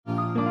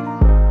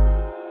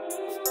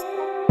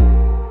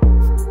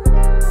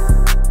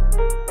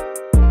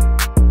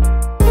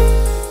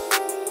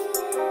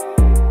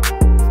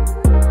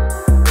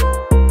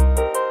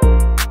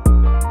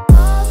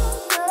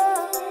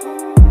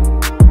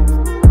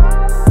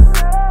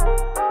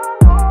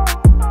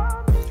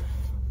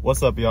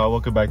What's up, y'all?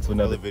 Welcome back to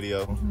another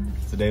video.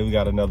 Today we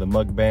got another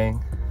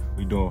mukbang.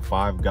 We doing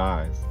Five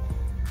Guys.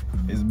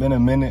 It's been a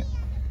minute.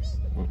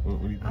 What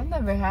do you think? I've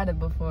never had it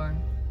before,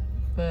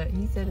 but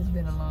he said it's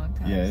been a long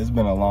time. Yeah, it's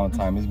been a long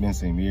time. It's been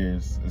some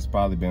years. It's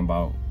probably been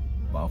about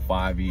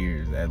 5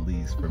 years at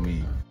least for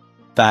me.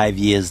 5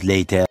 years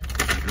later.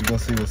 We're gonna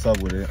see what's up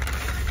with it.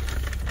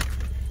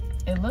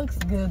 It looks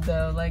good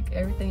though. Like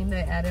everything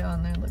they added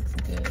on there looks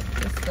good.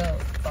 Just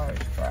the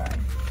large fry.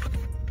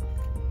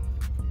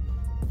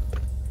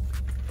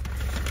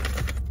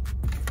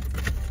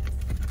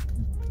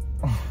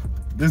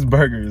 This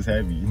burger is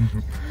heavy.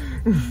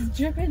 It's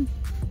dripping.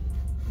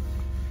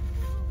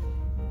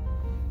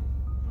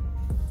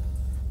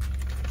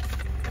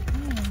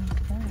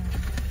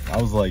 I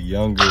was like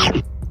younger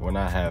when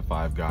I had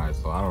Five Guys,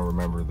 so I don't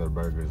remember the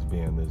burgers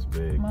being this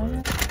big.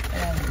 But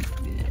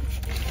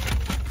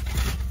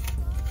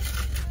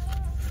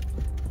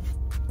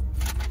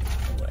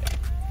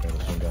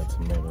this one got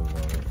tomatoes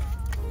on it.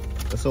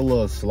 It's a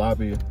little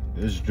sloppy.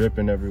 It's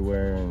dripping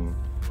everywhere,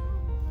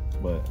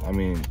 but I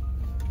mean,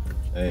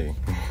 hey,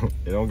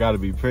 it don't gotta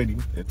be pretty.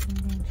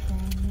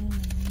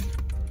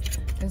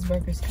 This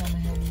burger's kind of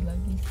heavy, like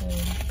you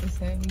said. It's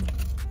heavy.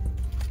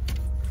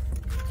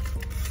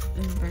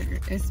 This burger,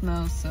 it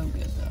smells so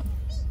good though.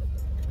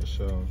 It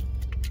shows.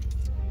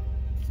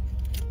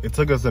 It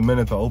took us a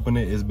minute to open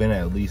it. It's been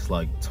at least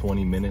like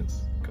 20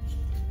 minutes.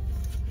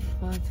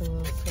 Mine's a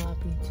little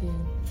sloppy too.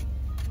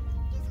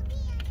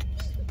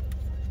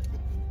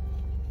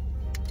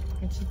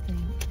 What you think?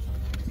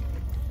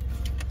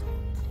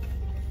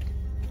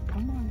 Oh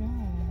my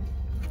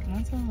god.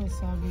 Mine's a little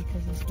soggy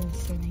because it's been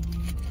sitting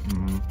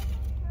here.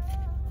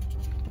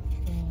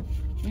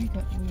 We're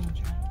gonna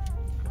try.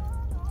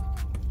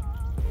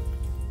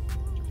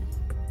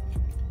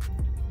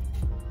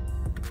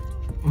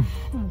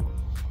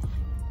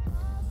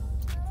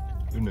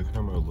 In the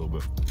camera a little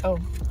bit. Oh.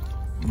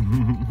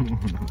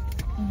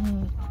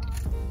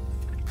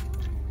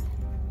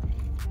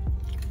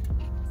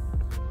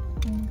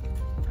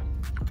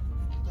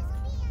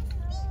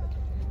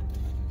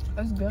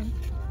 That's good.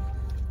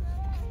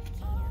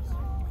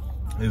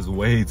 It's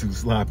way too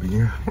sloppy.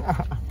 Yeah,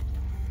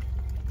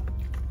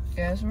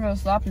 it's real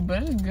sloppy,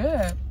 but it's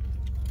good.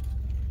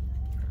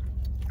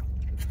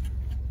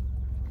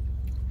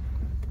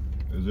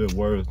 Is it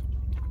worth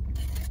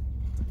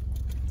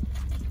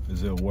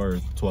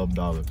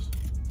 $12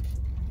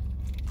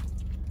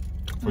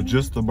 for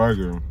just the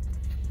burger?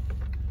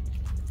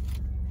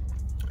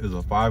 Is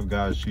a Five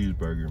Guys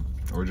cheeseburger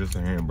or just a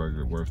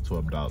hamburger worth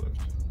 $12?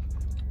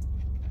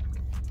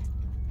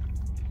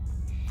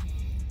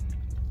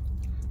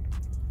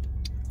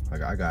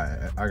 Like I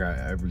got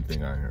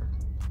everything on here.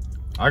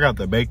 I got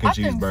the bacon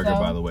cheeseburger, so.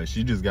 By the way.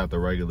 She just got the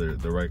regular,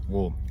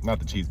 well, not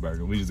the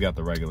cheeseburger. We just got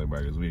the regular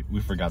burgers.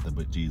 We forgot to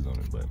put cheese on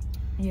it, but.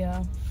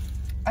 Yeah,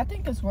 I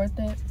think it's worth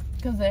it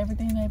because of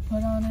everything they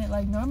put on it.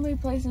 Like normally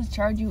places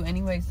charge you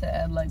anyways to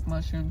add like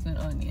mushrooms and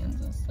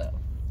onions and stuff.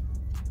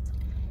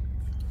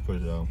 For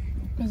sure.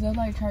 Because they'll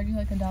like charge you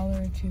like $1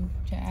 or $2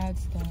 to add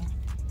stuff.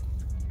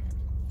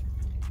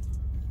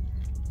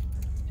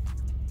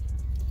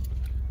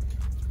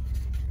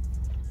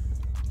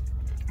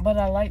 But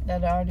I like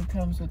that it already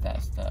comes with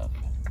that stuff.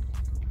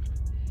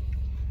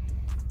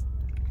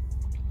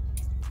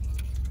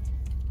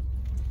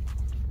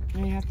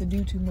 You don't have to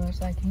do too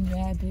much. Like, can you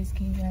add this?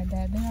 Can you add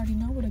that? They already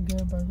know what a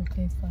good burger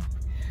tastes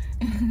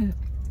like.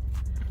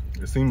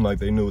 It seemed like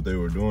they knew what they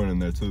were doing in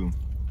there too.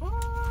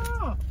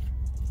 Oh.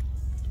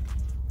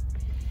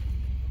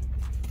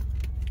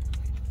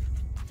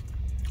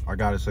 I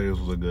gotta say this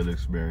was a good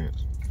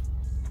experience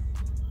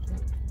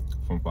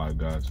from Five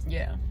Guys.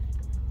 Yeah.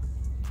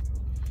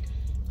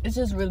 It's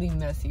just really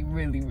messy,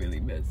 really, really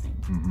messy.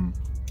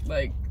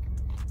 Like,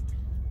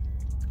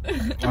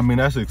 I mean,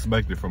 that's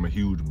expected from a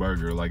huge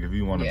burger. Like, if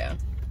you want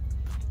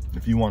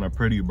if you want a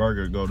pretty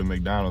burger, go to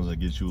McDonald's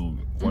and get you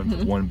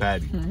one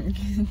patty.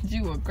 Get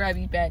you a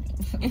Krabby Patty.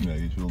 Yeah,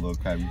 get you a little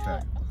Krabby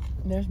Patty.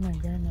 There's my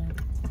grandma.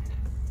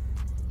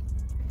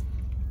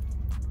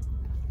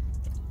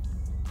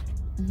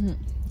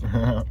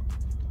 How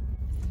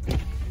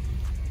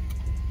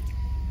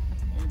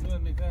you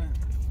doing, Mika?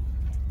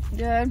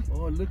 Good.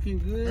 Oh, looking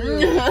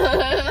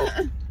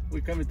good.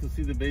 We're coming to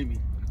see the baby.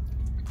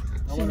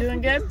 She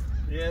doing good?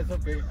 Yeah, it's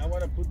okay. I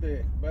want to put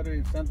the battery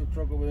in Santa's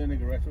truck over there in the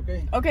garage,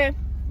 okay? Okay.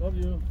 Love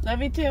you.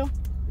 Love you too.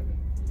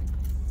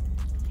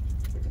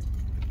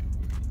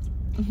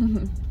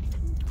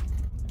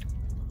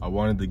 I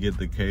wanted to get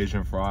the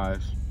Cajun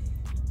fries,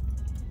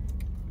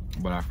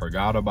 but I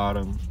forgot about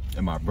them.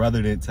 And my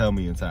brother didn't tell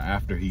me until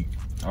after he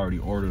already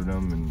ordered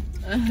them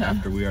and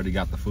after we already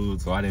got the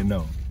food, so I didn't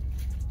know.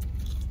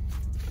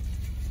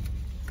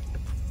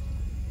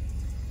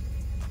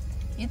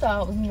 You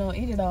thought I was gonna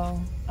eat it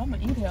all. I'm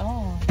gonna eat it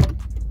all.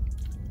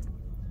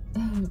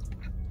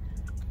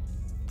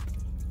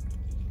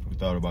 We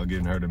thought about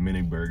getting her the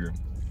mini burger,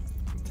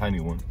 the tiny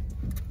one,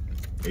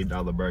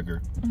 $8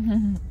 burger.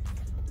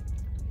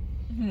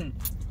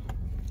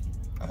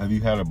 Have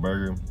you had a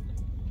burger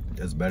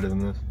that's better than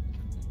this?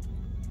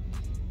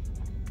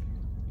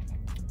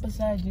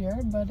 Besides your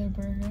butter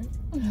burger.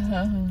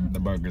 The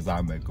burgers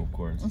I make, of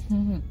course.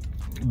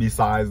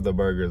 Besides the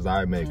burgers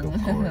I make, of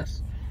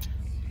course.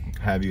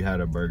 Have you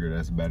had a burger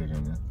that's better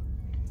than that?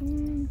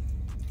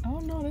 I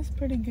don't know. That's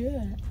pretty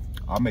good.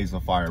 I made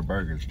some fire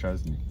burgers,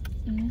 trust me.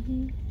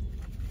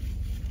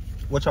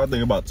 What y'all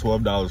think about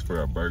 $12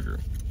 for a burger?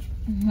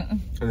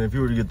 And if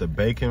you were to get the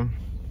bacon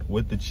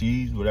with the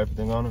cheese, with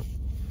everything on it,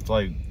 it's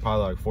like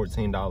probably like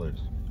 $14.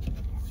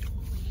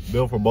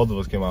 Bill for both of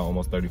us came out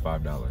almost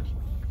 $35.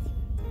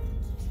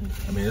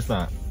 I mean, it's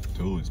not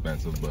too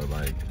expensive, but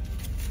like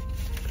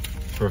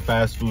for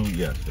fast food,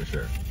 yes, for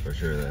sure. For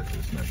sure that's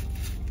expensive.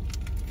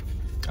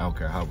 I don't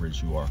care how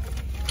rich you are.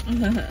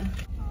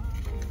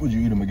 Would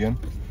you eat them again?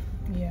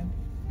 Yeah.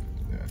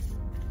 Yeah.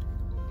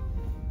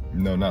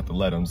 No, not to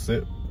let them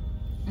sit.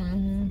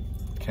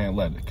 Can't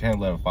let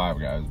a Five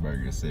Guys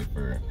burger sit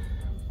for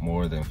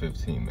more than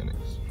 15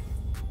 minutes.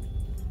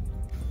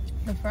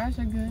 The fries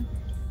are good.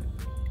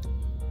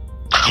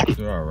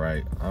 They're all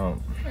right.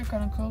 They're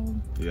kind of cold.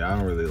 Yeah, I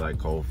don't really like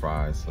cold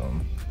fries, so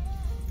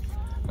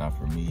not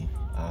for me.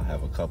 I'll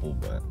have a couple,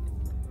 but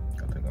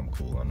I think I'm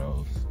cool on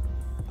those.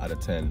 Out of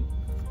 10,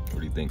 what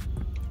do you think?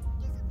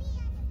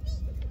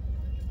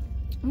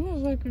 It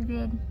was like a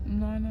good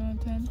 9 out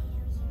of 10.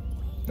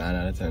 9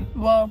 out of 10?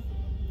 Well,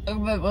 if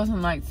it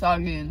wasn't like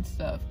soggy and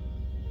stuff.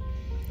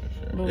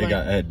 For sure.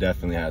 It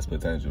definitely has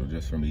potential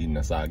just from eating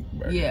a soggy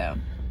burger. Yeah.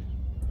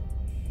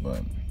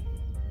 But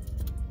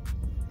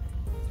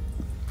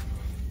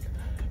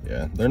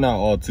yeah, they're not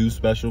all too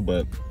special,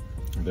 but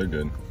they're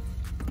good.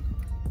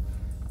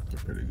 They're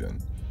pretty good.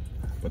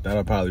 But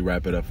that'll probably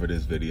wrap it up for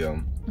this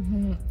video.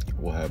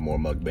 We'll have more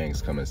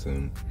mukbangs coming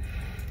soon.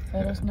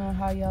 Let us know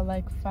how y'all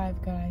like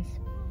Five Guys.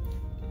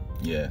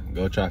 Yeah,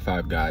 go try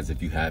Five Guys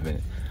if you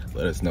haven't.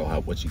 Let us know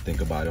what you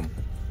think about them.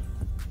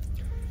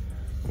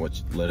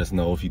 Let us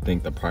know if you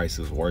think the price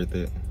is worth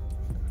it.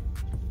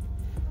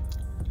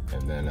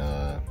 And then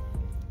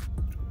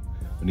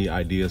we need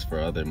ideas for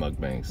other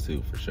mukbangs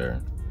too, for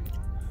sure.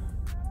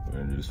 We're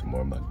gonna do some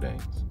more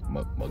mukbangs.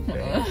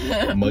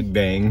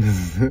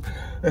 Mukbangs.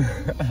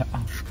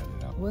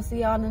 We'll see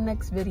y'all in the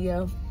next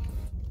video.